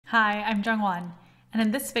Hi, I'm Jungwon, and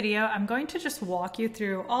in this video, I'm going to just walk you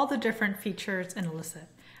through all the different features in Elicit.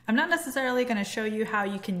 I'm not necessarily going to show you how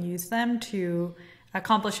you can use them to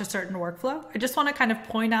accomplish a certain workflow. I just want to kind of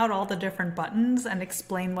point out all the different buttons and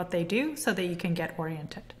explain what they do so that you can get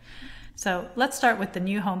oriented. So let's start with the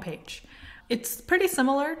new homepage. It's pretty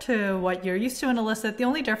similar to what you're used to in Elicit. The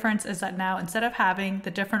only difference is that now instead of having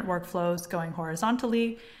the different workflows going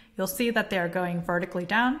horizontally, you'll see that they are going vertically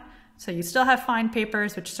down. So you still have Find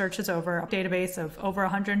Papers, which searches over a database of over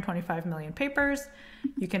 125 million papers.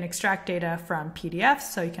 You can extract data from PDFs,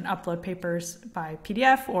 so you can upload papers by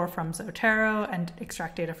PDF or from Zotero and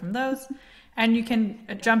extract data from those. And you can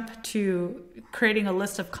jump to creating a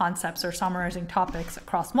list of concepts or summarizing topics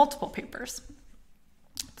across multiple papers.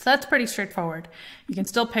 So that's pretty straightforward. You can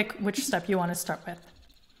still pick which step you want to start with.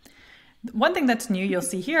 One thing that's new you'll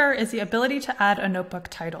see here is the ability to add a notebook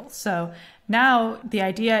title. So now the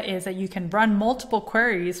idea is that you can run multiple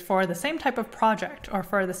queries for the same type of project or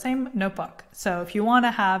for the same notebook. So if you want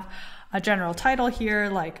to have a general title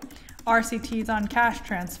here like RCTs on cash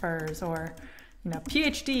transfers or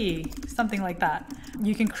PhD, something like that,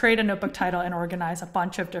 you can create a notebook title and organize a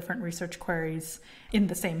bunch of different research queries in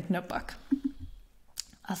the same notebook.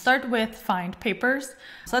 I'll start with Find Papers.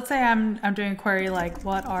 So let's say I'm doing a query like,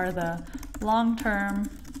 what are the long-term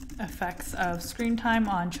effects of screen time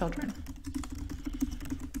on children?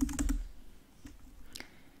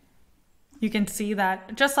 You can see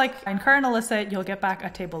that just like in current Elicit, you'll get back a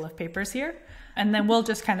table of papers here, and then we'll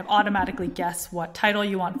just kind of automatically guess what title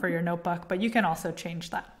you want for your notebook, but you can also change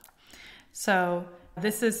that. So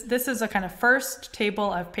this is a kind of first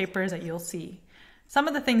table of papers that you'll see. Some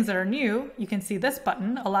of the things that are new, you can see this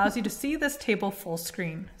button allows you to see this table full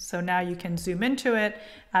screen. So now you can zoom into it,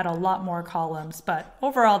 add a lot more columns, but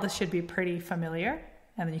overall this should be pretty familiar,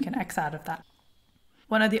 and then you can X out of that.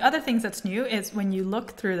 One of the other things that's new is when you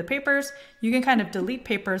look through the papers, you can kind of delete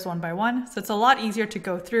papers one by one. So it's a lot easier to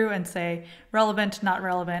go through and say relevant, not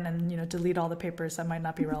relevant, and delete all the papers that might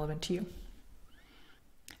not be relevant to you.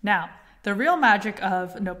 Now, the real magic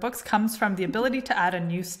of notebooks comes from the ability to add a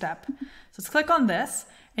new step. So let's click on this,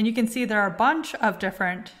 and you can see there are a bunch of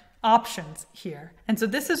different options here. And so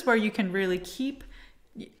this is where you can really keep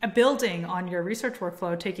building on your research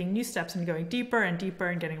workflow, taking new steps and going deeper and deeper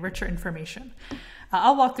and getting richer information.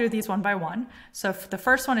 I'll walk through these one by one. So the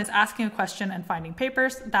first one is asking a question and finding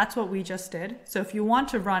papers. That's what we just did. So if you want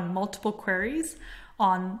to run multiple queries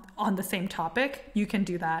on the same topic, you can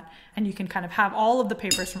do that, and you can kind of have all of the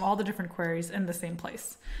papers from all the different queries in the same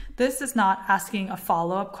place. This is not asking a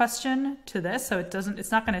follow-up question to this, so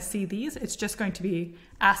it's not going to see these. It's just going to be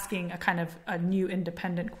asking a kind of a new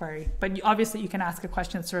independent query. But obviously you can ask a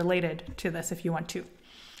question that's related to this if you want to.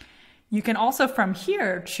 You can also from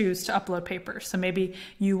here choose to upload papers. So maybe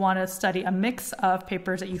you want to study a mix of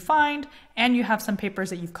papers that you find, and you have some papers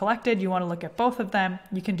that you've collected. You want to look at both of them.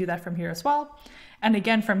 You can do that from here as well. And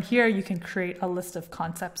again, from here, you can create a list of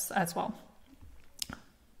concepts as well.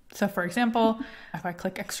 So for example, if I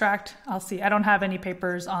click extract, I'll see I don't have any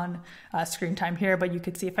papers on screen time here, but you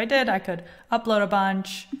could see if I did, I could upload a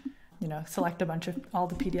bunch, select a bunch of all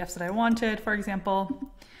the PDFs that I wanted, for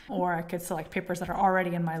example, or I could select papers that are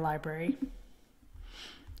already in my library.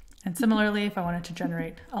 And similarly, if I wanted to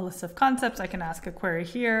generate a list of concepts, I can ask a query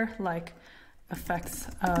here, like effects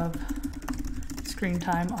of screen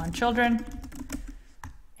time on children.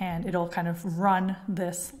 And it'll kind of run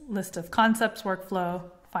this list of concepts workflow,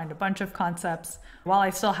 find a bunch of concepts, while I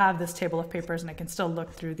still have this table of papers, and I can still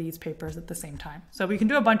look through these papers at the same time. So we can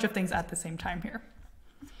do a bunch of things at the same time here.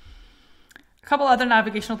 A couple other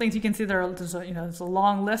navigational things you can see there's a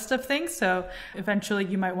long list of things. So eventually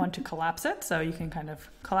you might want to collapse it. So you can kind of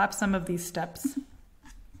collapse some of these steps.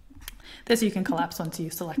 This you can collapse once you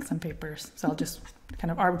select some papers. So I'll just kind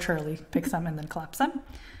of arbitrarily pick some and then collapse them.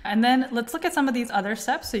 And then let's look at some of these other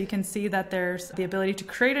steps. So you can see that there's the ability to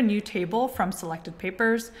create a new table from selected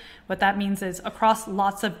papers. What that means is across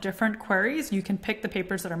lots of different queries, you can pick the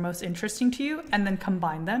papers that are most interesting to you and then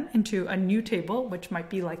combine them into a new table, which might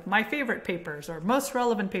be like my favorite papers or most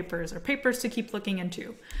relevant papers or papers to keep looking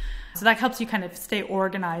into. So that helps you kind of stay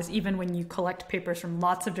organized even when you collect papers from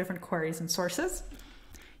lots of different queries and sources.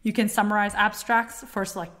 You can summarize abstracts for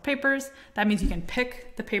select papers. That means you can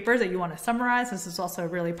pick the papers that you want to summarize. This is also a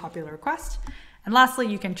really popular request. And lastly,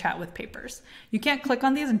 you can chat with papers. You can't click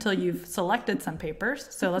on these until you've selected some papers.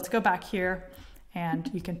 So let's go back here, and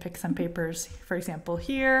you can pick some papers, for example,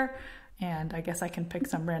 here. And I guess I can pick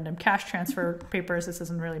some random cash transfer papers. This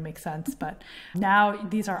doesn't really make sense, but now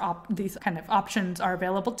these kind of options are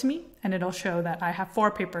available to me, and it'll show that I have 4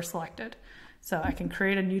 papers selected. So I can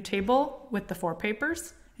create a new table with the 4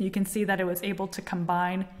 papers. You can see that it was able to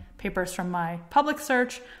combine papers from my public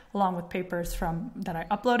search along with papers that I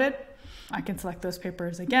uploaded. I can select those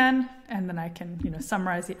papers again, and then I can,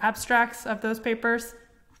 summarize the abstracts of those papers.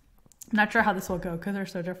 I'm not sure how this will go because they're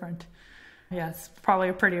so different. Yeah, it's probably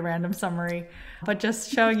a pretty random summary, but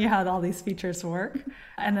just showing you how all these features work.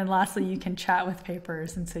 And then lastly, you can chat with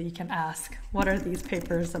papers, and so you can ask, what are these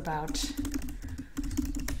papers about?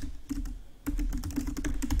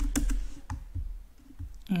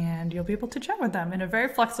 And you'll be able to chat with them in a very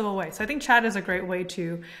flexible way. So I think chat is a great way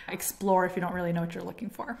to explore if you don't really know what you're looking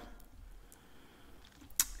for.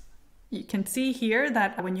 You can see here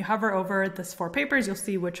that when you hover over this 4 papers, you'll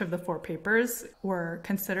see which of the 4 papers were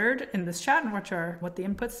considered in this chat and what the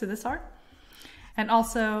inputs to this are. And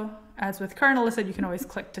also, as with current Elicit, you can always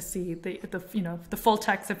click to see the full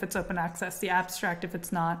text if it's open access, the abstract if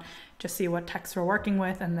it's not, just see what text we're working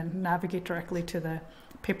with, and then navigate directly to the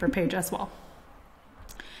paper page as well.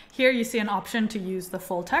 Here you see an option to use the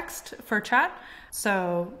full text for chat.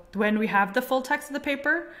 So when we have the full text of the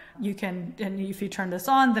paper, and if you turn this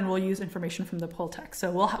on, then we'll use information from the full text.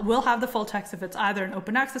 So we'll have the full text if it's either an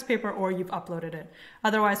open access paper or you've uploaded it.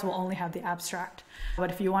 Otherwise, we'll only have the abstract.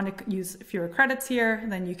 But if you want to use fewer credits here,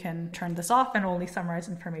 then you can turn this off and only summarize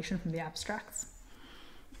information from the abstracts.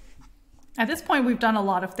 At this point, we've done a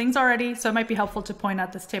lot of things already, so it might be helpful to point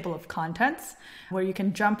out this table of contents where you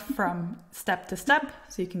can jump from step to step.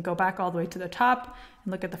 So you can go back all the way to the top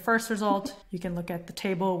and look at the first result. You can look at the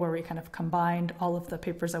table where we kind of combined all of the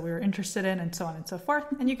papers that we were interested in and so on and so forth.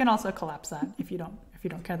 And you can also collapse that if you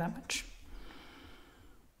don't care that much.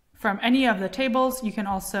 From any of the tables, you can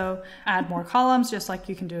also add more columns, just like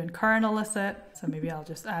you can do in current Elicit. So maybe I'll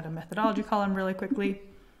just add a methodology column really quickly.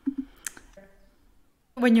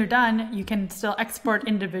 When you're done, you can still export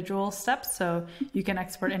individual steps, so you can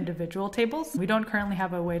export individual tables. We don't currently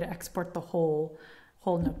have a way to export the whole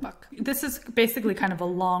notebook. This is basically kind of a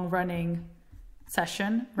long-running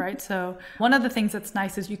session, right? So one of the things that's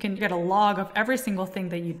nice is you can get a log of every single thing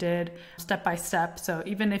that you did step by step. So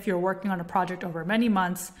even if you're working on a project over many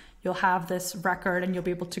months, you'll have this record and you'll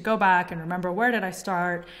be able to go back and remember, where did I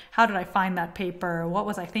start? How did I find that paper? What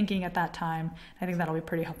was I thinking at that time? I think that'll be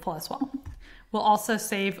pretty helpful as well. We'll also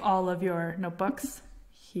save all of your notebooks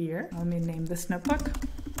here. Let me name this notebook.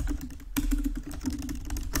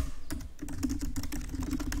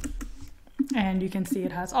 And you can see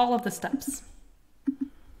it has all of the steps.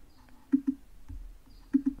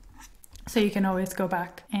 So you can always go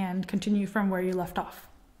back and continue from where you left off.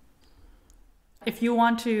 If you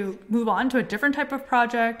want to move on to a different type of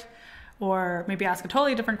project, or maybe ask a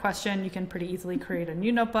totally different question, you can pretty easily create a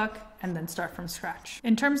new notebook and then start from scratch.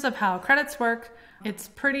 In terms of how credits work, it's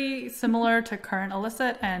pretty similar to current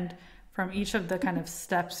Elicit, and from each of the kind of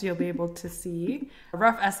steps, you'll be able to see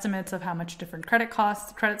rough estimates of how much different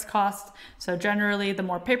credits cost. So generally, the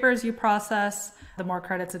more papers you process, the more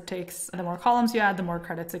credits it takes, the more columns you add, the more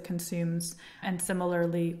credits it consumes. And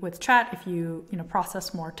similarly with chat, if you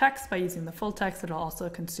process more text by using the full text, it'll also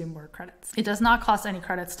consume more credits. It does not cost any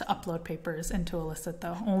credits to upload papers into Elicit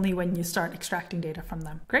though, only when you start extracting data from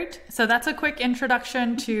them. Great. So that's a quick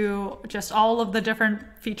introduction to just all of the different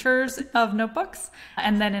features of notebooks.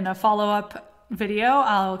 And then in a follow-up video,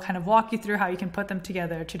 I'll kind of walk you through how you can put them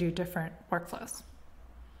together to do different workflows.